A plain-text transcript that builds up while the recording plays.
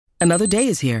Another day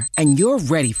is here, and you're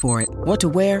ready for it. What to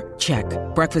wear? Check.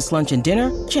 Breakfast, lunch, and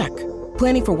dinner? Check.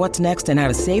 Planning for what's next and how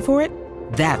to save for it?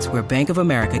 That's where Bank of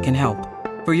America can help.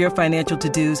 For your financial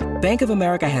to-dos, Bank of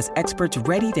America has experts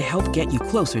ready to help get you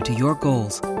closer to your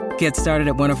goals. Get started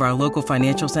at one of our local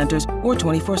financial centers or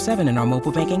 24/7 in our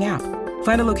mobile banking app.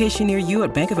 Find a location near you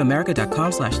at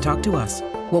bankofamerica.com/talktous.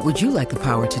 What would you like the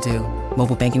power to do?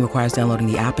 Mobile banking requires downloading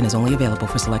the app and is only available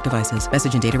for select devices.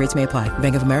 Message and data rates may apply.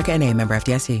 Bank of America N.A., member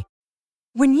FDIC.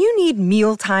 When you need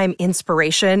mealtime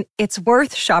inspiration, it's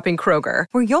worth shopping Kroger,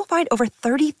 where you'll find over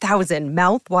 30,000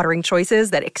 mouth-watering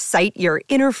choices that excite your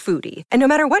inner foodie. And no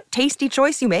matter what tasty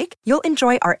choice you make, you'll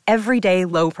enjoy our everyday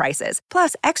low prices,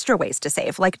 plus extra ways to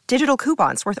save, like digital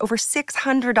coupons worth over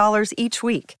 $600 each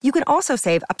week. You can also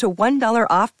save up to $1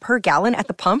 off per gallon at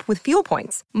the pump with fuel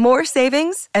points. More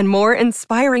savings and more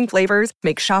inspiring flavors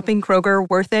make shopping Kroger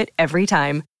worth it every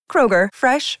time. Kroger,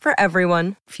 fresh for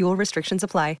everyone. Fuel restrictions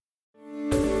apply.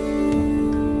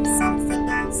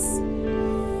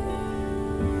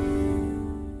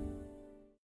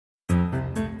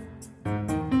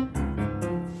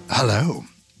 Hello,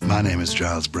 my name is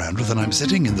Giles Brandreth and I'm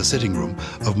sitting in the sitting room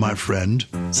of my friend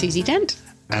Susie Dent.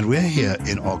 And we're here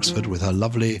in Oxford with her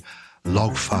lovely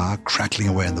log fire crackling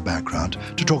away in the background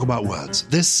to talk about words.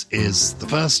 This is the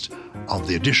first of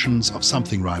the editions of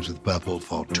Something Rhymes with Purple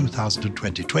for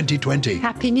 2020.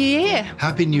 Happy New Year.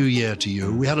 Happy New Year to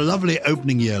you. We had a lovely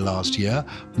opening year last year.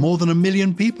 More than 1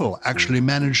 million people actually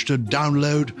managed to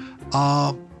download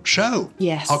our show,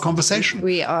 yes, our conversation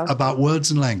we are about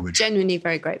words and language. Genuinely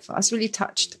very grateful. I was really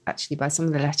touched, actually, by some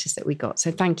of the letters that we got.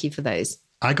 So thank you for those.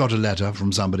 I got a letter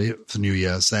from somebody for New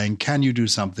Year saying, can you do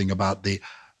something about the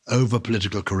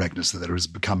over-political correctness that there is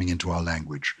becoming into our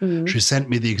language? She sent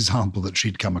me the example that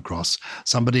she'd come across.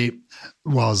 Somebody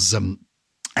was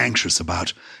anxious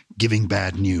about giving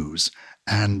bad news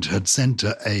and had sent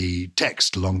a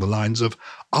text along the lines of,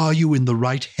 are you in the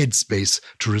right headspace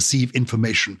to receive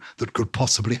information that could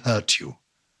possibly hurt you?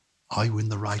 Are you in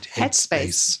the right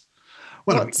headspace?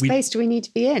 Well, what space do we need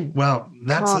to be in? Well,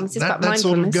 that's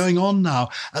sort of going on now.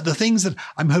 The things that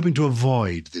I'm hoping to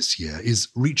avoid this year is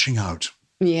reaching out.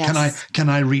 Yes. Can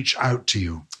I reach out to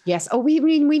you? Yes. Oh, we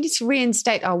need to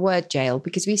reinstate our word jail,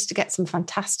 because we used to get some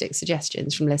fantastic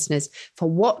suggestions from listeners for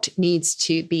what needs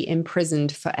to be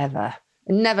imprisoned forever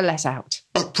and never let out.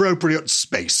 Appropriate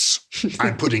space.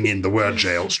 I'm putting in the word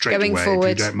jail straight Going away,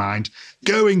 forward. if you don't mind.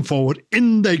 Going forward,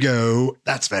 in they go.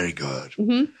 That's very good.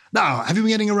 Mm-hmm. Now, have you been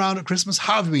getting around at Christmas?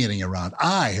 How have you been getting around?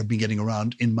 I have been getting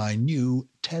around in my new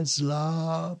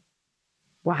Tesla.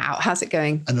 Wow. How's it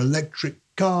going? An electric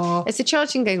car. Is the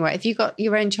charging going right? Have you got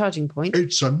your own charging point?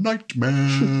 It's a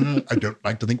nightmare. I don't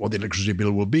like to think what the electricity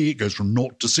bill will be. It goes from 0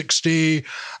 to 60.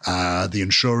 The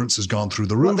insurance has gone through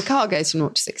the roof. Well, the car goes from 0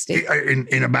 to 60.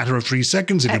 In a matter of 3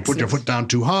 seconds. If Excellent. you put your foot down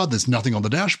too hard, there's nothing on the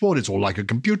dashboard. It's all like a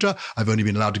computer. I've only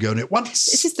been allowed to go in it once.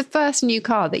 Is this the first new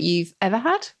car that you've ever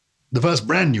had? The first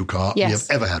brand new car we have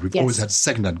ever had. We've always had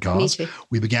second-hand cars. Me too.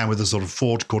 We began with a sort of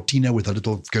Ford Cortina with a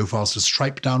little Go Faster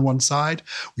stripe down one side.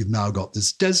 We've now got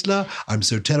this Tesla. I'm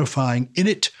so terrifying in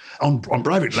it. On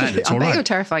private land, it's all right. I bet you're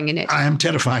terrifying in it. I am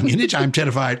terrifying in it. I'm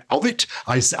terrified of it.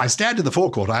 I stand in the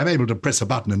forecourt. I'm able to press a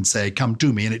button and say, come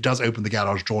to me, and it does open the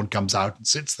garage door and comes out and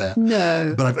sits there.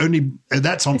 No. But I've only,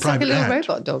 that's on private land. It's like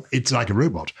a little robot dog. It's like a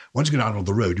robot. Once you get out on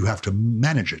the road, you have to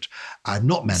manage it. I'm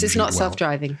not managing it. It's not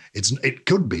self-driving. It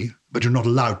could be, but you're not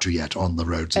allowed to yet on the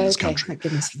roads in this country. Thank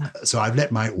goodness for that. So I've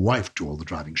let my wife do all the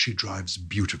driving. She drives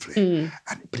beautifully.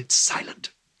 But it's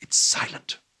silent. It's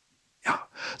silent. Yeah.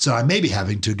 So I may be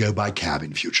having to go by cab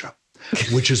in future,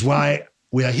 which is why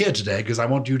we are here today, because I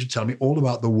want you to tell me all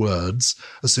about the words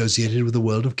associated with the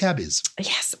world of cabbies.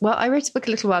 Yes. Well, I wrote a book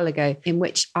a little while ago in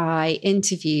which I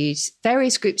interviewed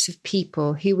various groups of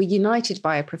people who were united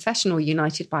by a profession or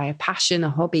united by a passion, a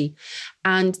hobby,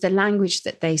 and the language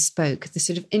that they spoke, the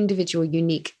sort of individual,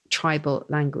 unique tribal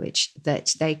language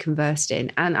that they conversed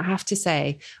in. And I have to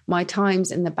say, my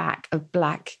times in the back of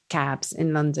black cabs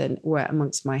in London were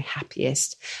amongst my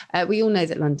happiest. We all know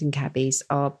that London cabbies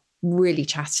are really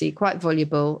chatty, quite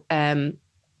voluble,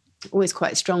 always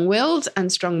quite strong-willed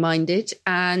and strong-minded,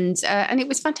 and it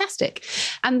was fantastic.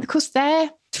 And of course, their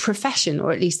profession,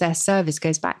 or at least their service,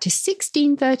 goes back to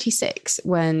 1636,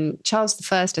 when Charles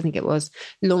I, I think it was,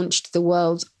 launched the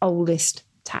world's oldest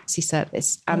taxi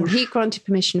service. He granted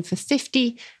permission for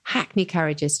 50 hackney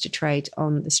carriages to trade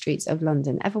on the streets of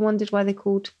London. Ever wondered why they're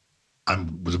called I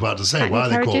was about to say, why are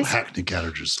they called hackney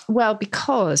carriages? Well,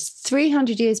 because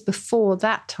 300 years before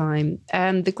that time,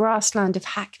 the grassland of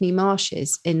Hackney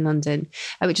Marshes in London,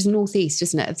 which is northeast,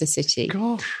 isn't it, of the city,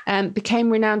 became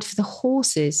renowned for the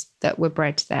horses that were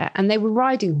bred there. And they were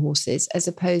riding horses as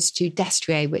opposed to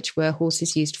destriers, which were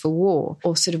horses used for war,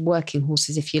 or sort of working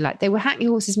horses, if you like. They were hackney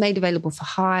horses made available for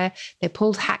hire. They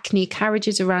pulled hackney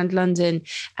carriages around London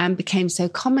and became so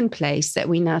commonplace that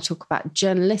we now talk about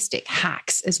journalistic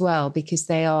hacks as well, because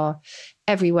they are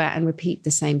everywhere and repeat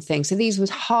the same thing. So these were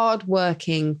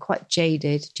hard-working, quite jade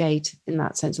in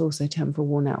that sense, also a term for a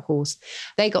worn-out horse.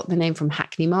 They got the name from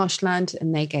Hackney Marshland,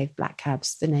 and they gave black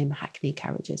cabs the name Hackney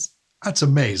carriages. That's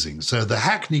amazing. So the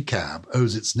Hackney cab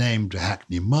owes its name to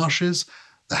Hackney Marshes.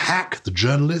 The hack, the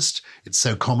journalist, it's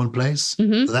so commonplace.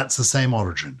 That's the same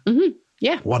origin.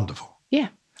 Yeah. Wonderful. Yeah.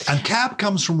 And cab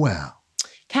comes from where?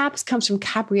 Cabs comes from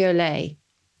cabriolet.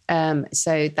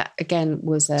 So that, again,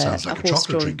 was a... Sounds like a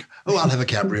chocolate drink. Oh, I'll have a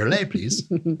cabriolet, please.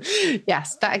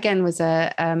 Yes, that, again, was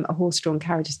a horse-drawn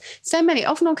carriages. So many.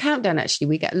 Often on Countdown, actually,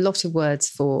 we get a lot of words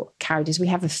for carriages. We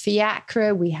have a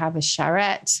fiacre, we have a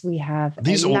charrette, we have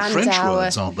These a are all landauer. French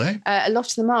words, aren't they? A lot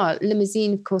of them are.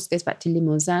 Limousine, of course, goes back to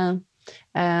limousin.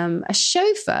 A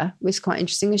chauffeur was quite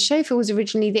interesting. A chauffeur was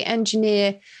originally the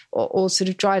engineer or sort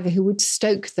of driver who would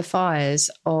stoke the fires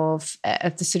of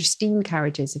the sort of steam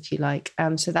carriages, if you like.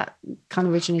 So that kind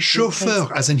of originated.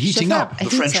 Chauffeur, as in heating chauffeur, up. The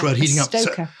French word heating up.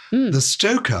 Stoker. The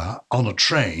stoker on a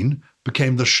train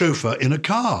became the chauffeur in a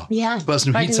car. Yeah. The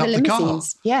person who heats up the car.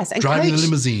 Yes. And driving the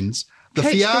limousines. The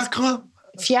fiacre.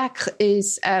 Fiacre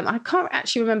is, I can't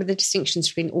actually remember the distinctions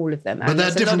between all of them. But there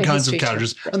are different kinds of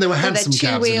carriages. And there were handsome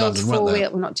cabs in London, weren't there?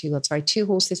 Well, not 2 wheels, sorry. 2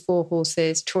 horses, 4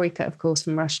 horses. Troika, of course,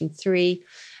 from Russian 3.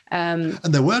 And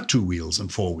there were 2 wheels and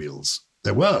 4 wheels.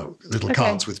 There were little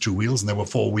carts with 2 wheels and there were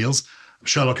 4 wheels.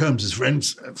 Sherlock Holmes is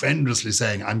endlessly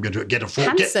saying, I'm going to get a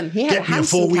hansom. Get me a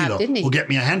 4-wheeler, didn't he? or get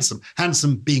me a hansom.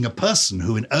 Hansom being a person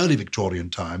who in early Victorian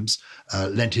times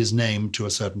lent his name to a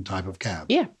certain type of cab.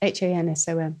 Yeah,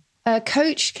 Hansom.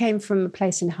 Coach came from a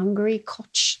place in Hungary,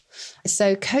 Koch.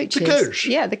 So coaches... The coach?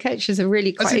 Yeah, the coach is a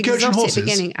really quite exotic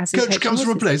beginning. As in coach comes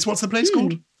from a place. What's the place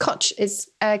called? Koch is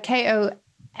Kosz,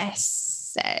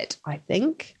 I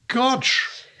think. Koch.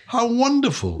 How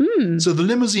wonderful. So the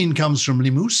limousine comes from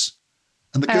Limous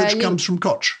and the coach comes from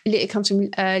Koch. It comes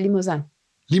from Limousin.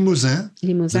 Limousin.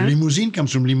 The limousine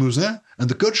comes from Limousin and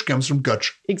the coach comes from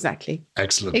Koch. Exactly.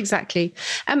 Excellent. Exactly.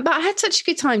 But I had such a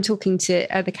good time talking to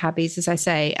the cabbies, as I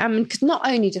say, because not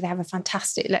only do they have a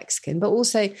fantastic lexicon, but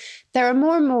also there are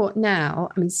more and more now,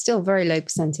 still very low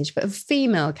percentage, but of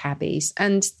female cabbies,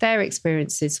 and their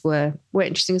experiences were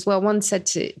interesting as well. One said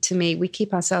to me, we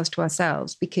keep ourselves to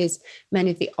ourselves because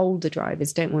many of the older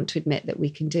drivers don't want to admit that we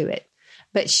can do it.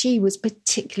 But she was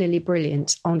particularly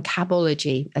brilliant on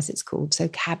cabology, as it's called, so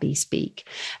cabbie speak,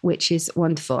 which is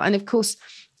wonderful. And of course,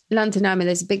 London,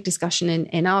 there's a big discussion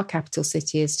in our capital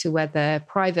city as to whether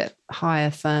private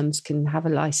hire firms can have a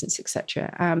license,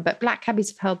 etc. But black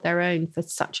cabbies have held their own for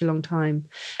such a long time.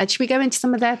 And should we go into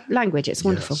some of their language? It's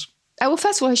wonderful. Yes. Well,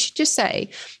 first of all, I should just say,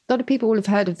 a lot of people will have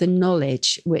heard of the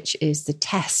knowledge, which is the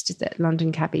test that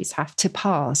London cabbies have to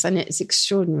pass. And it's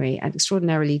extraordinary and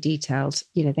extraordinarily detailed.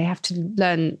 You know, they have to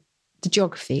learn the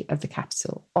geography of the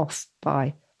capital off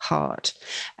by heart.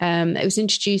 It was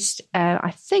introduced,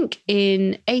 I think,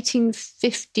 in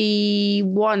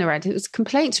 1851 around. It was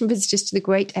complaints from visitors to the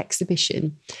Great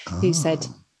Exhibition who said,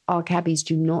 our cabbies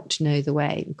do not know the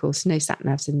way. Of course, no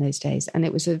sat-navs in those days. And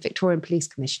it was a Victorian police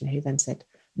commissioner who then said,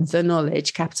 the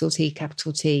knowledge, capital T,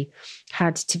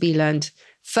 had to be learned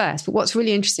first. But what's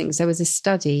really interesting is there was a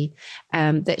study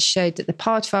that showed that the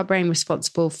part of our brain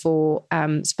responsible for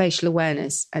spatial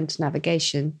awareness and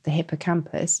navigation, the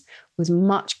hippocampus, was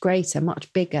much greater,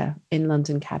 much bigger in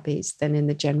London cabbies than in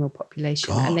the general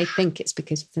population. Gosh. And they think it's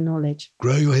because of the knowledge.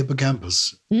 Grow your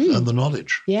hippocampus and the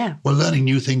knowledge. Yeah. Well, learning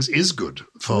new things is good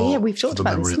for, we've talked the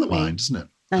about memory this, of the haven't we? mind, isn't it?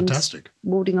 And fantastic.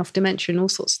 Warding off dementia and all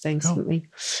sorts of things, haven't we?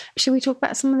 Shall we talk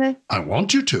about some of the... I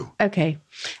want you to. Okay.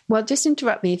 Well, just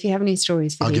interrupt me if you have any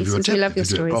stories for I'll these. give you a tip we love if your you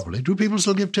do stories. it properly. Do people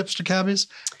still give tips to cabbies?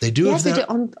 They do. Yes, they do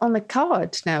on the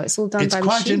card now. It's all done It's by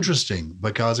quite machine. interesting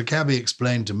because a cabbie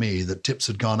explained to me that tips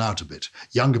had gone out a bit.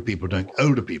 Younger people don't,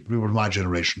 older people of my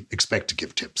generation expect to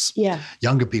give tips. Yeah.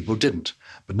 Younger people didn't.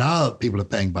 But now that people are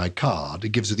paying by card, it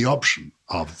gives you the option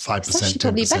of 5%, It's actually 10%,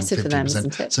 probably better 15%. for them,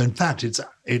 isn't it? So in fact,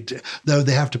 though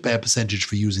they have to pay a percentage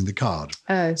for using the card.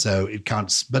 Oh. So it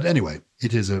counts. But anyway,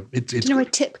 it is Do you know where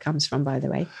tip comes from, by the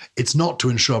way? it's not to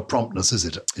ensure promptness, is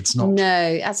it? It's not.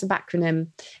 No, that's a backronym,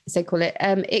 as they call it.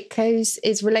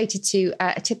 Is related to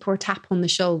a tip or a tap on the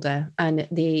shoulder, and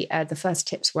the first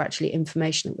tips were actually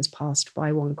information that was passed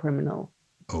by one criminal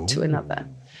to another.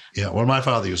 Yeah, well, my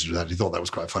father used to do that. He thought that was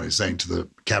quite funny, saying to the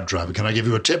cab driver, "Can I give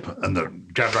you a tip?" And the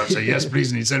cab driver said, "Yes,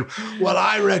 please." And he said, "Well,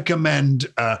 I recommend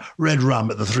red rum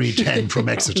at the 310 from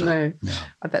Exeter." No, Yeah.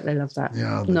 I bet they love that.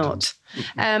 Yeah, they Not.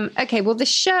 Okay, well, the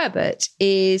sherbet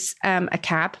is a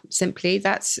cab, simply.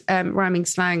 That's rhyming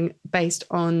slang based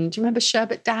on, do you remember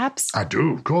sherbet dabs? I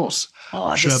do, of course.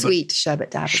 Oh, the sweet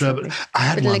sherbet dab. Sherbet. I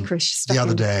had Bit of one licorice the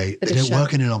other stuffing, day. bit They of don't work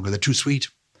sherbet. any longer. They're too sweet.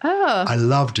 Oh, I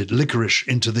loved it. Licorice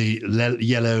into the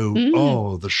yellow.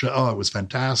 Oh, it was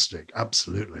fantastic.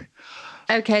 Absolutely.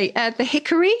 okay. The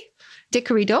hickory,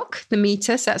 dickory dock, the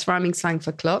meter. So that's rhyming slang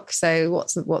for clock. So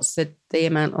what's the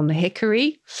amount on the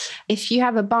hickory? If you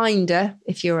have a binder,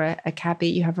 if you're a cabbie,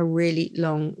 you have a really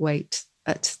long wait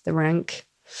at the rank.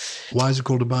 Why is it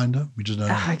called a binder? We just don't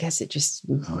know. I guess it just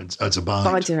It's a bind.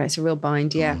 binder. It's a real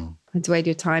bind. Yeah, it's a way to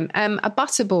your time. A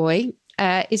butter boy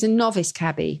is a novice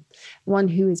cabbie, one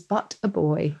who is but a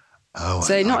boy. Oh,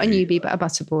 So not a newbie, but a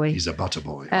butter boy. He's a butter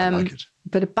boy. I like it.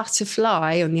 But a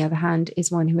butterfly, on the other hand,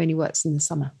 is one who only works in the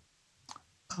summer.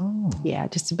 Oh. Yeah,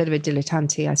 just a bit of a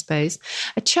dilettante, I suppose.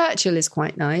 A Churchill is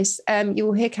quite nice. You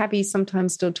will hear cabbies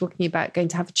sometimes still talking about going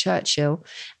to have a Churchill,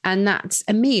 and that's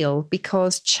a meal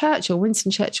because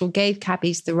Winston Churchill gave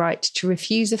cabbies the right to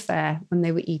refuse a fare when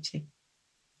they were eating.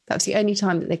 That's the only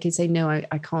time that they can say, no,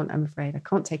 I can't, I'm afraid. I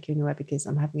can't take you anywhere because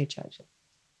I'm having a Churchill.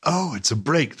 Oh, it's a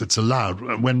break that's allowed.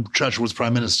 When Churchill was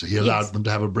Prime Minister, he allowed them to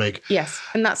have a break. Yes,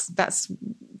 and that's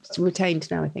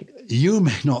retained now, I think. You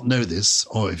may not know this,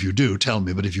 or if you do, tell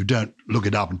me, but if you don't, look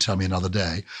it up and tell me another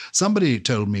day. Somebody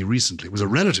told me recently, it was a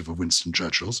relative of Winston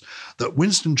Churchill's, that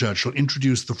Winston Churchill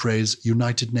introduced the phrase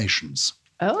United Nations.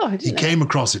 Oh, I didn't He know. came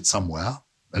across it somewhere,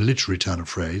 a literary turn of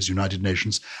phrase, United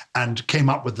Nations, and came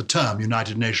up with the term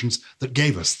United Nations that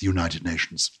gave us the United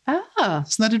Nations. Ah,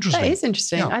 Isn't that interesting? that is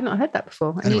interesting. Yeah. I've not heard that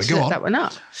before. I Anyway, need to go look on. that one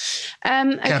up.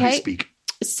 Cabbie Okay. speak.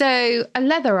 So a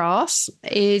leather arse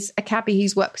is a cabbie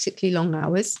who's worked particularly long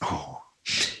hours. Oh,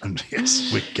 and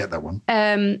yes, we get that one.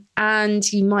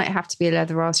 And you might have to be a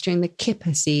leather arse during the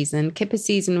kipper season. Kipper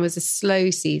season was a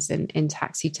slow season in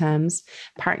taxi terms,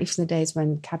 apparently from the days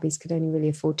when cabbies could only really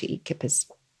afford to eat kippers.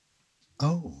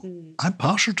 Oh, I'm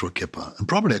partial to a kipper, and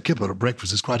probably a kipper at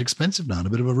breakfast is quite expensive now and a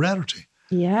bit of a rarity.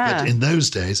 Yeah. But in those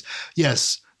days,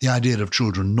 yes, the idea of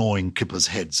children gnawing kippers'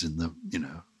 heads in the,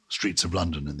 streets of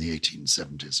London in the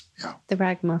 1870s. Yeah. The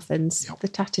ragamuffins, Yep. the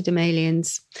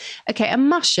tatterdemalions. Okay, a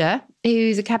musher,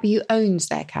 who's a cabbie who owns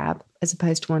their cab, as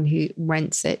opposed to one who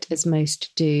rents it, as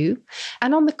most do.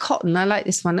 And on the cotton, I like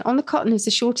this one. On the cotton is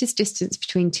the shortest distance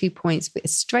between 2 points, but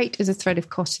as straight as a thread of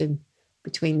cotton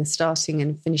between the starting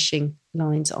and finishing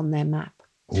lines on their map.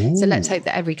 Ooh. So let's hope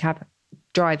that every cab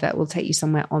driver will take you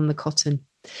somewhere on the cotton.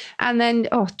 And then,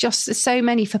 just so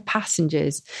many for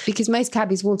passengers, because most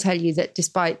cabbies will tell you that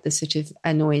despite the sort of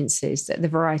annoyances, that the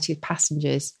variety of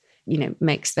passengers,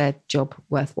 makes their job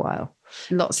worthwhile.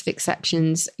 Lots of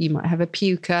exceptions. You might have a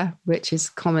puker, which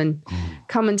is common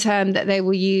term that they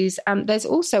will use. There's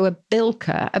also a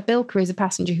bilker. A bilker is a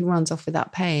passenger who runs off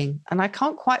without paying. And I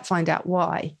can't quite find out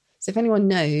why. So if anyone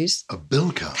knows, A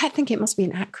bilker. I think it must be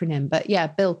an acronym, but yeah,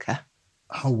 bilker.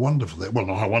 How wonderful. Well,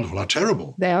 not how wonderful, how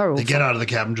terrible. They are awful. They get out of the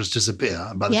cab and just disappear.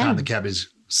 And by the Yeah. time the cabbies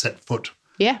set foot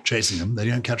Yeah. chasing them, they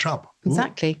don't catch up. Ooh.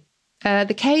 Exactly.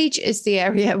 The cage is the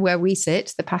area where we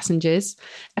sit, the passengers.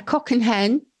 A cock and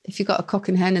hen. If you've got a cock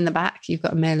and hen in the back, you've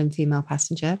got a male and female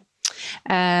passenger.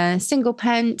 Single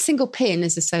pin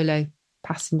is a solo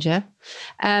passenger.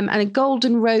 And a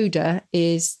golden roader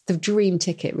is the dream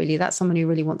ticket, really. That's someone who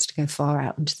really wants to go far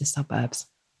out into the suburbs.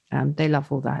 They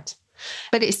love all that.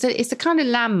 But it's the kind of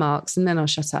landmarks, and then I'll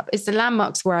shut up. It's the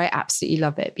landmarks where I absolutely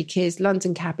love it, because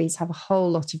London cabbies have a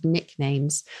whole lot of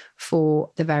nicknames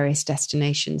for the various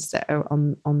destinations that are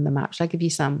on the map. Shall I give you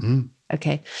some?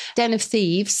 Okay. Den of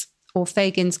Thieves, or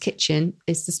Fagin's Kitchen,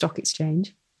 is the stock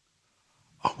exchange.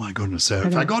 Oh, my goodness. So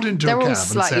if I got into They're a all cab and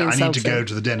slightly said, I need to insulting. go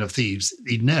to the Den of Thieves,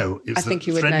 he'd know. It's I think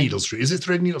you would know. Threadneedle Street. Is it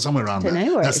Threadneedle? Somewhere around Don't there.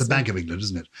 know where That's it the is. Bank of England,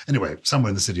 isn't it? Anyway, somewhere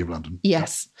in the city of London.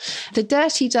 Yes. The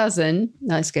Dirty Dozen,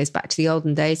 this goes back to the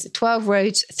olden days, 12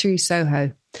 roads through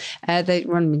Soho. They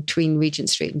run between Regent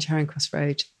Street and Charing Cross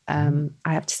Road. I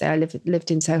have to say, I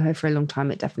lived in Soho for a long time.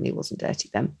 It definitely wasn't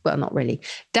dirty then. Well, not really.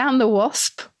 Down the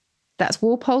Wasp. That's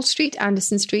Walpole Street,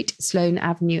 Anderson Street, Sloane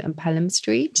Avenue and Pelham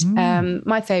Street.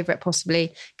 My favourite,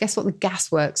 possibly. Guess what the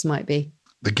gasworks might be?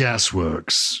 The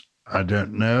gasworks. I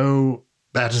don't know.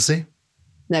 Battersea?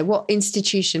 No, what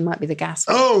institution might be the gasworks?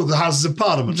 Oh, the Houses of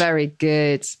Parliament. Very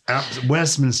good.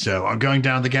 Westminster are going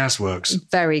down the gasworks.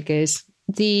 Very good.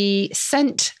 The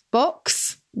scent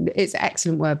box. It's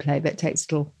excellent wordplay, but it takes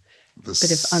a little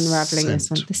bit of unravelling this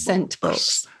one. The scent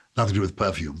box. Nothing to do with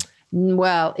perfume.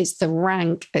 Well, it's the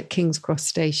rank at King's Cross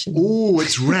Station. Oh,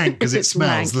 it's rank because it smells.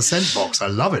 Rank. The scent box. I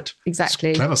love it. Exactly.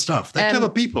 It's clever stuff. They're clever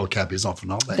people, cabbies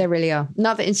often, aren't they? They really are.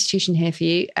 Another institution here for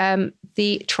you.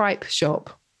 The Tripe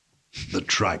Shop. The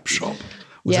Tripe Shop.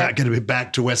 Was that going to be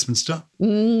back to Westminster?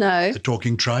 No. The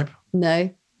Talking Tripe?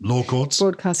 No. Law Courts?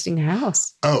 Broadcasting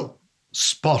House. Oh,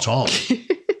 spot on.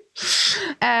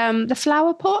 The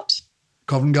Flower Pot.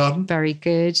 Covent Garden? Very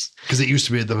good. Because it used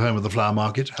to be the home of the flower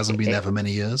market. Hasn't been there for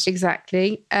many years.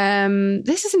 Exactly.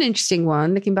 This is an interesting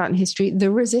one, looking back in history.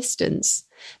 The Resistance.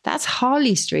 That's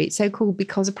Harley Street, so called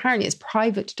because apparently it's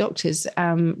private doctors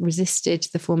resisted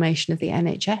the formation of the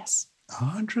NHS.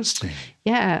 Oh, interesting.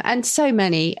 Yeah, and so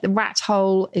many. The Rat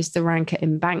Hole is the rank at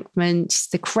Embankment.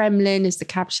 The Kremlin is the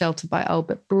cab shelter by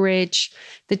Albert Bridge.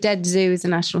 The Dead Zoo is the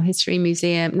Natural History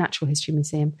Museum,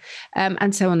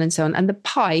 and so on and so on. And the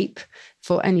Pipe,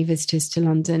 for any visitors to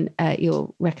London,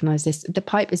 you'll recognise this. The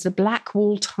Pipe is the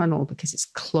Blackwall Tunnel because it's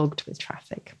clogged with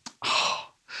traffic.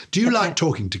 Do you like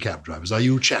talking to cab drivers? Are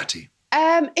you chatty?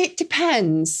 It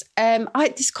depends.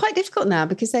 It's quite difficult now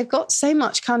because they've got so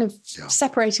much kind of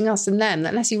separating us and them that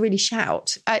unless you really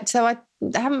shout. So I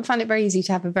haven't found it very easy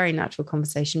to have a very natural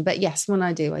conversation. But yes, when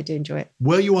I do enjoy it.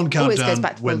 Were you on Always goes Countdown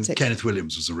back to when politics. Kenneth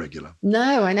Williams was a regular?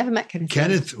 No, I never met Kenneth.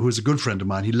 Kenneth, who was a good friend of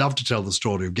mine, he loved to tell the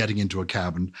story of getting into a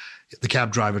cab and the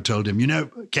cab driver told him, you know,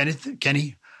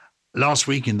 Kenny, last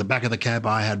week in the back of the cab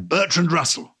I had Bertrand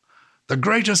Russell, the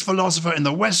greatest philosopher in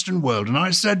the Western world. And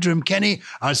I said to him, Kenny,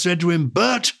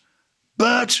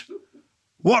 Bert,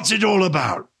 what's it all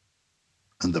about?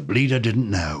 And the bleeder didn't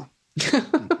know.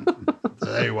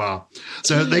 There you are.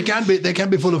 So they can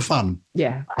be full of fun.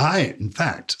 Yeah. I, in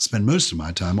fact, spend most of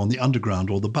my time on the underground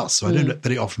or the bus, so I don't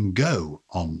very often go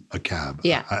on a cab.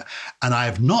 Yeah. And I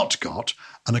have not got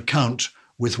an account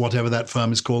with whatever that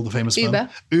firm is called, the famous Uber. firm.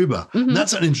 Uber. Mm-hmm.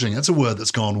 That's a word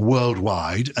that's gone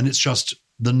worldwide, and it's just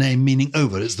the name meaning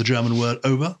over. It's the German word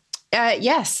over.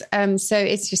 Yes. So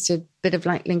it's just a bit of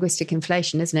like linguistic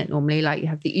inflation, isn't it? Normally, like you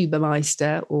have the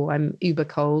Ubermeister, or I'm Uber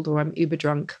cold, or I'm Uber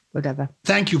drunk, whatever.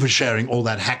 Thank you for sharing all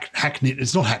that hackneyed.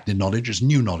 It's not hackneyed knowledge. It's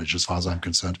new knowledge as far as I'm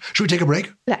concerned. Should we take a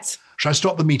break? Let's. Shall I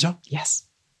stop the meter? Yes.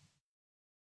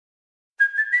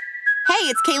 Hey,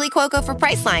 it's Kaylee Cuoco for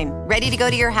Priceline. Ready to go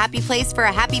to your happy place for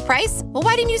a happy price? Well,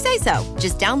 why didn't you say so?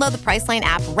 Just download the Priceline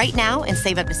app right now and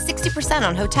save up to 60%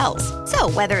 on hotels.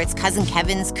 So whether it's Cousin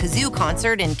Kevin's Kazoo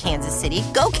Concert in Kansas City,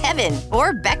 go Kevin,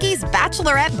 or Becky's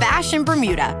Bachelorette Bash in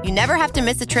Bermuda, you never have to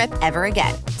miss a trip ever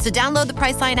again. So download the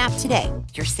Priceline app today.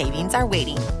 Your savings are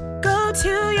waiting. Go to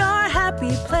your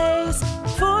happy place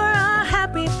for a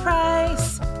happy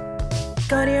price.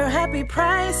 Go to your happy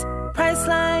price,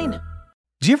 Priceline.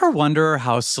 Do you ever wonder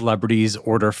how celebrities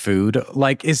order food?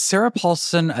 Like, is Sarah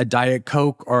Paulson a Diet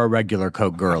Coke or a regular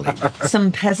Coke girlie?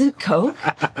 Some peasant Coke?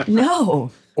 No.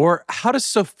 Or how does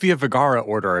Sofia Vergara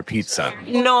order a pizza?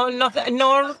 No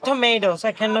tomatoes.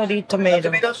 I cannot eat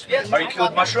tomatoes. Yes. Are you cool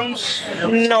with mushrooms?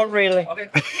 Not really.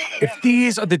 If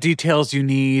these are the details you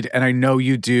need, and I know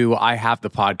you do, I have the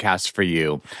podcast for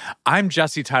you. I'm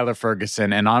Jesse Tyler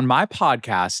Ferguson, and on my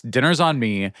podcast, Dinners on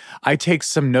Me, I take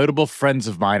some notable friends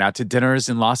of mine out to dinners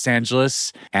in Los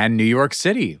Angeles and New York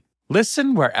City.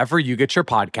 Listen wherever you get your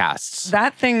podcasts.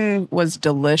 That thing was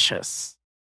delicious.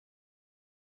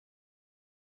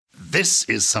 This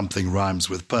is Something Rhymes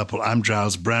with Purple. I'm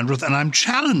Giles Brandreth, and I'm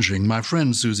challenging my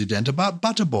friend Susie Dent about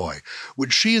Butterboy,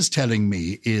 which she is telling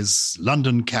me is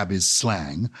London cabbies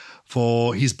slang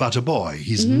for he's Butterboy.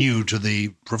 He's new to the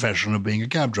profession of being a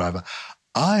cab driver.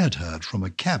 I had heard from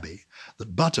a cabbie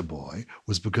that Butterboy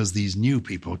was because these new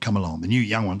people come along, the new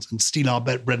young ones, and steal our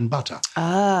bread and butter.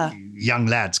 Young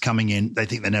lads coming in, they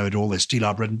think they know it all, they steal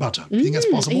our bread and butter. Do you think that's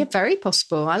possible? Yeah, very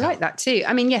possible. I like that too.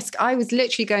 I mean, yes, I was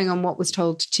literally going on what was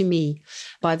told to me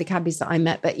by the cabbies that I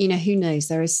met, but, you know, who knows?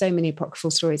 There are so many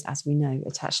apocryphal stories, as we know,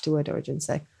 attached to word origin.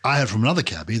 So I heard from another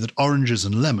cabbie that Oranges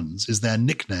and Lemons is their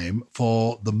nickname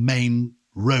for the main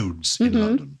roads in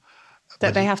London.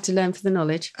 That they have to learn for the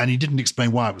knowledge. And he didn't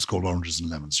explain why it was called Oranges and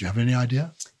Lemons. Do you have any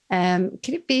idea?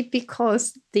 Could it be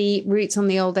because the routes on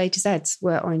the old A to Zs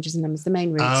were oranges and lemons, the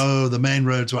main routes? Oh, the main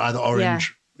roads were either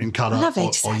orange in colour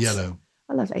or yellow.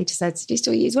 I love A to Z. Do you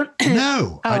still use one?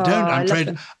 No, I don't. I I'm love afraid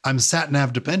them. I'm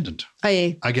sat-nav dependent. Are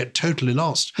you? I get totally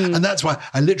lost. And that's why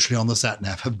I literally on the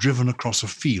sat-nav have driven across a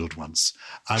field once.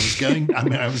 I was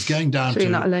going down Sure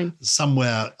you're not to alone.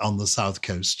 somewhere on the south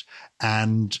coast,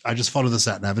 and I just followed the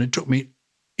sat-nav and it took me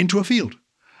into a field.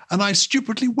 And I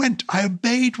stupidly went. I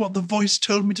obeyed what the voice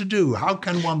told me to do. How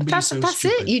can one be so That's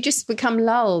stupid? it. You just become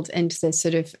lulled into this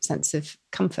sort of sense of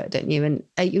comfort, don't you? And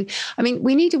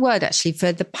we need a word actually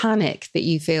for the panic that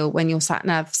you feel when your sat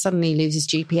nav suddenly loses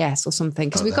GPS or something.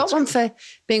 Because we've got that's one for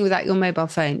being without your mobile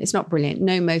phone. It's not brilliant.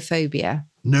 Nomophobia.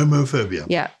 Nomophobia.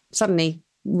 Yeah. Suddenly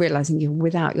realizing you're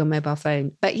without your mobile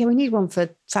phone. But yeah, we need one for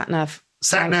sat nav.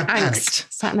 Sat-nav panicked.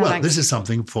 Sat-nav Well, angst. this is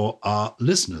something for our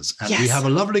listeners. And we Yes. have a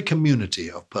lovely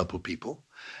community of purple people.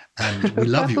 And we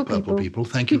love you, Purple purple people.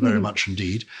 Thank you very much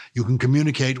indeed. You can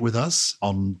communicate with us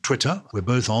on Twitter. We're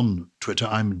both on Twitter.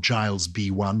 I'm Giles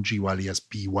B1, Gyles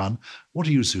B1. What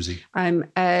are you, Susie? I'm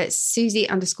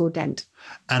Susie_Dent.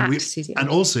 And Susie. and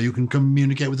also you can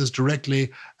communicate with us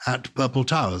directly at Purple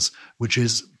Towers, which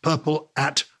is purple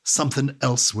at something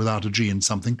else without a G in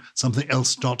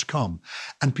somethingelse.com.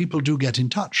 And people do get in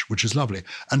touch, which is lovely.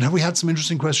 And have we had some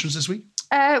interesting questions this week?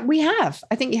 We have.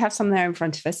 I think you have some there in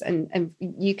front of us, and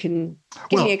you can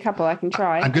give Well, me a couple. I can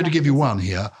try. I'm going to give you one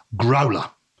here. Growler.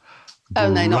 Oh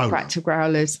no, not Growler. practical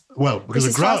growlers. Well, because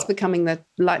This is fast becoming the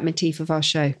leitmotif of our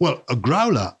show. Well, a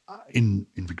growler in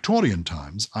Victorian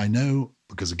times, I know,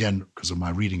 because of my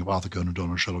reading of Arthur Conan Doyle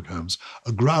and Sherlock Holmes,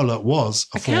 a growler was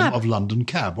a form cab. of London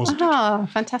cab, wasn't it? Ah, It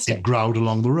fantastic. growled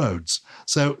along the roads.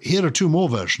 So here are two more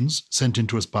versions sent in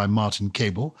to us by Martin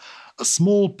Cable. A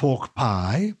small pork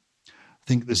pie, I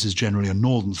think this is generally a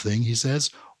northern thing, he says,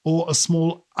 or a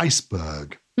small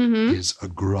iceberg is a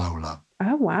growler.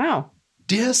 Oh wow.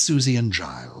 Dear Susie and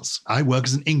Giles, I work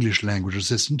as an English language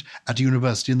assistant at a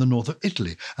university in the north of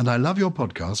Italy, and I love your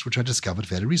podcast, which I discovered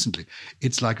fairly recently.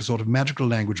 It's like a sort of magical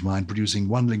language mind producing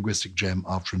one linguistic gem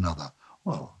after another.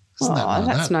 Well, isn't that Oh,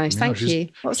 that's nice. Thank she's- you.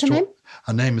 What's she's her name?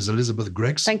 Her name is Elizabeth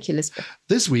Gregson. Thank you, Elizabeth.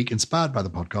 This week, inspired by the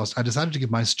podcast, I decided to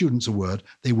give my students a word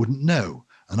they wouldn't know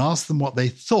and ask them what they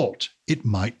thought it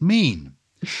might mean.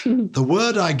 The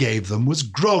word I gave them was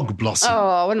grog blossom.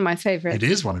 Oh, one of my favourites. It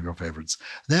is one of your favourites.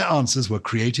 Their answers were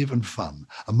creative and fun.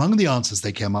 Among the answers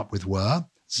they came up with were,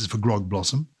 this is for grog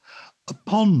blossom, a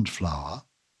pond flower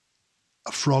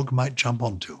a frog might jump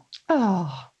onto.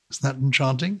 Oh, Isn't that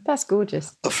enchanting? that's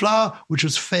gorgeous. A flower which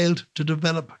has failed to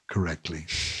develop correctly.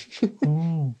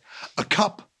 Ooh. A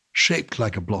cup shaped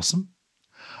like a blossom,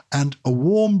 and a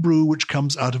warm brew which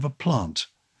comes out of a plant.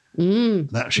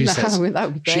 That she No, says.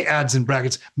 that would be She great. adds in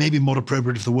brackets, maybe more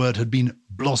appropriate if the word had been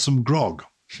blossom grog.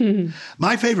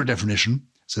 My favourite definition,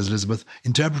 says Elizabeth,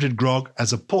 interpreted grog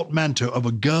as a portmanteau of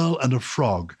a girl and a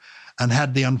frog, and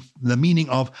had the meaning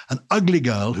of an ugly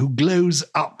girl who glows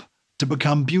up to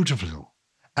become beautiful.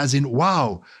 As in,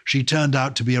 wow, she turned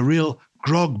out to be a real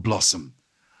grog blossom.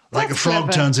 Like That's a frog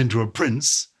clever. turns into a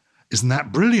prince. Isn't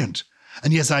that brilliant?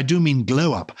 And yes, I do mean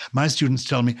glow up. My students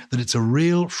tell me that it's a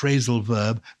real phrasal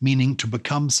verb meaning to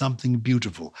become something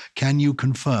beautiful. Can you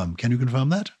confirm? Can you confirm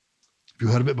that? Have you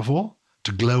heard of it before?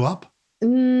 To glow up?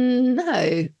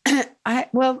 No,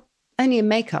 only in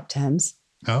makeup terms.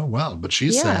 Oh, well, but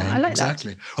she's Yeah, saying I like that.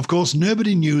 exactly. Of course,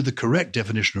 nobody knew the correct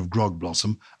definition of grog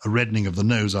blossom, a reddening of the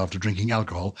nose after drinking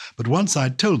alcohol, but once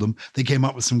I'd told them, they came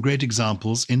up with some great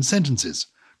examples in sentences.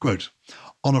 Quote,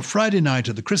 on a Friday night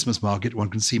at the Christmas market,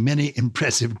 one can see many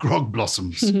impressive grog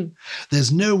blossoms.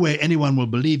 There's no way anyone will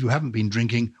believe you haven't been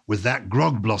drinking with that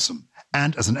grog blossom.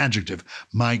 And as an adjective,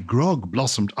 my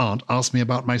grog-blossomed aunt asked me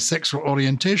about my sexual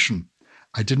orientation.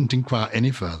 I didn't inquire any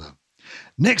further.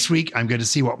 Next week, I'm going to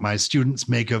see what my students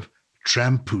make of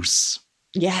trampoose.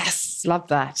 Yes, love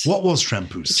that. What was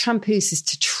trampoose? Trampoose is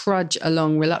to trudge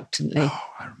along reluctantly. Oh,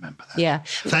 I remember that. Yeah.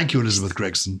 Thank you, Elizabeth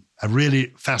Gregson. A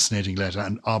really fascinating letter,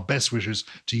 and our best wishes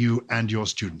to you and your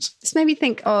students. This made me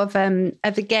think of a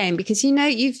game because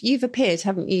you've appeared,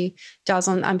 haven't you, Giles?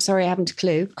 On I'm Sorry, I Haven't a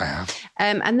Clue. I have.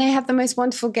 And they have the most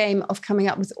wonderful game of coming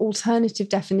up with alternative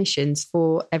definitions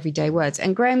for everyday words.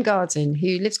 And Graham Garden,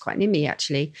 who lives quite near me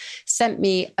actually, sent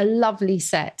me a lovely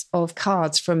set of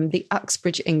cards from the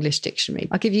Uxbridge English Dictionary.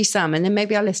 I'll give you some, and then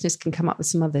maybe our listeners can come up with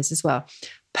some others as well.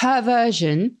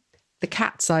 Perversion, the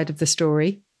cat side of the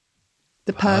story.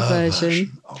 The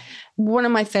perversion. Oh. One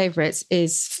of my favourites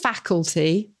is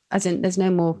faculty, as in there's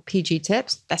no more PG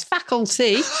tips. That's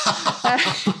faculty.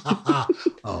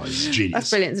 Oh, it's genius. That's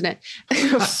brilliant, isn't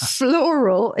it?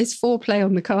 Floral is foreplay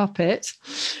on the carpet.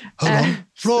 Hold on.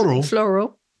 Floral.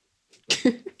 Floral.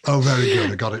 Oh, very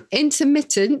good. I got it.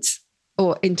 Intermittent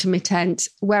or intermittent,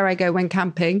 where I go when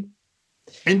camping.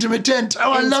 Intermittent.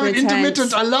 Oh, I love it.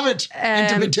 Intermittent. I love it.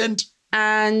 Intermittent.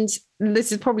 And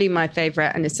this is probably my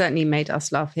favourite, and it certainly made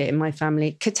us laugh here in my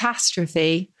family.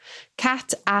 Catastrophe.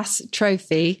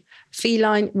 Cat-ass-trophy.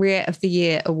 Feline Rear of the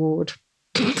Year Award.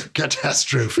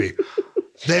 Catastrophe.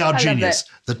 They are genius.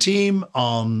 The team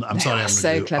on I'm Sorry I'm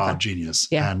so You clever. are genius.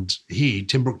 Yeah. And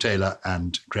Tim Brooke-Taylor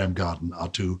and Graham Garden are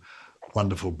two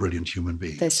wonderful, brilliant human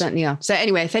beings. They certainly are. So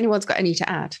anyway, if anyone's got any to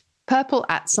add,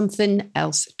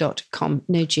 purple@somethingelse.com.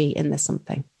 No G in the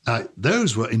something. Now,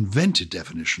 those were invented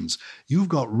definitions. You've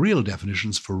got real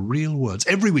definitions for real words.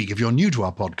 Every week, if you're new to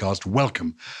our podcast,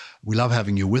 welcome. We love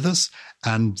having you with us.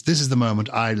 And this is the moment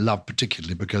I love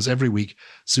particularly because every week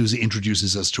Susie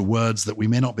introduces us to words that we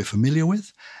may not be familiar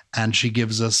with, and she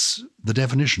gives us the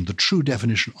definition, the true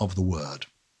definition of the word.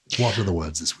 What are the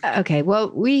words this week? Okay,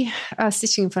 well, we are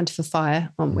sitting in front of a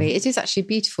fire, aren't we? It is actually a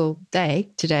beautiful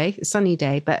day today, a sunny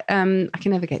day, but I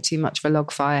can never get too much of a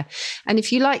log fire. And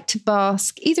if you like to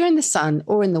bask either in the sun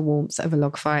or in the warmth of a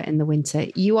log fire in the winter,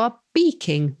 you are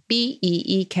beaking,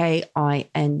 Beeking.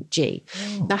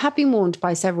 Now, I have been warned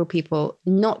by several people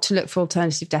not to look for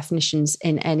alternative definitions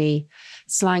in any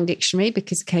slang dictionary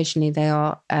because occasionally they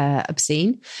are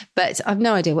obscene, but I've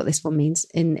no idea what this one means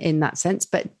in that sense.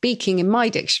 But beaking in my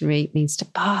dictionary means to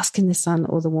bask in the sun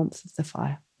or the warmth of the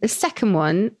fire. The second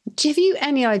one, have you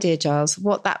any idea, Giles,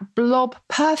 what that blob,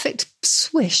 perfect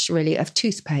swish really of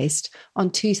toothpaste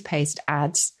on toothpaste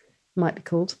ads might be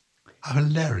called? Oh,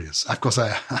 hilarious. Of course,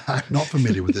 I'm not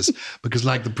familiar with this because,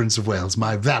 like the Prince of Wales,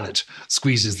 my valet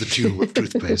squeezes the tube of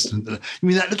toothpaste. And, you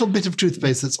mean that little bit of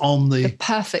toothpaste that's on the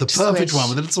perfect swish. One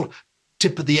with a little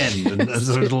tip at the end and a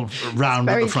little round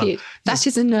at the front. Cute. That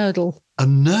is a nurdle. A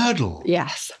nurdle?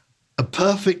 Yes. A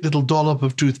perfect little dollop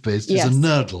of toothpaste is a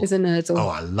nurdle. Is a nurdle. Oh,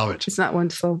 I love it. Isn't that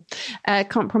wonderful?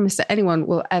 Can't promise that anyone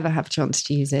will ever have a chance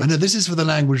to use it. I know this is for the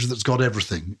language that's got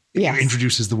everything. Yes. It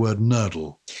introduces the word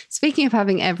nurdle. Speaking of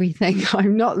having everything,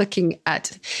 I'm not looking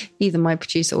at either my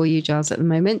producer or you, Giles, at the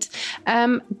moment.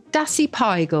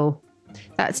 Dasypygal.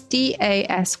 That's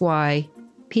Dasypygal.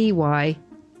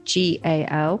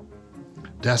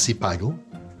 Dasypygal.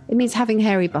 It means having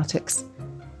hairy buttocks.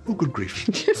 Oh, good grief.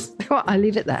 Well, I'll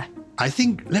leave it there. I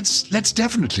think let's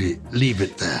definitely leave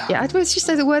it there. Yeah, I suppose just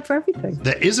there's a word for everything.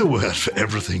 There is a word for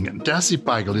everything.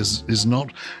 Dasypygal is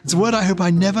not... It's a word I hope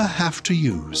I never have to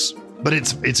use. But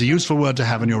it's a useful word to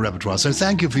have in your repertoire. So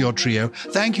thank you for your trio.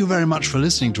 Thank you very much for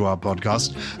listening to our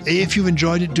podcast. If you've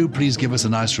enjoyed it, do please give us a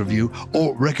nice review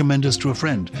or recommend us to a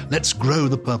friend. Let's grow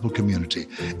the Purple community.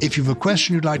 If you've a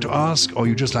question you'd like to ask or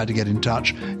you'd just like to get in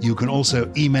touch, you can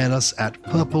also email us at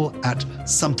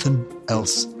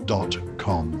purple@somethingelse.com.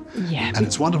 Yeah. And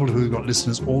it's wonderful we've got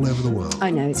listeners all over the world.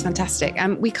 I know, it's fantastic.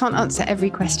 We can't answer every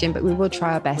question, but we will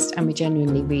try our best, and we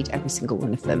genuinely read every single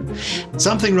one of them.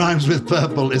 Something Rhymes with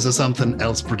Purple is a Something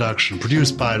Else production,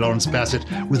 produced by Lawrence Bassett,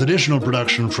 with additional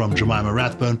production from Jemima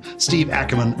Rathbone, Steve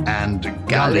Ackerman, and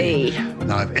Gully.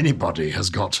 Now, if anybody has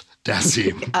got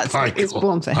Dasypygal, it's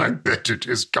born for him. I bet it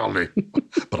is Gully,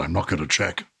 but I'm not going to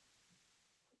check.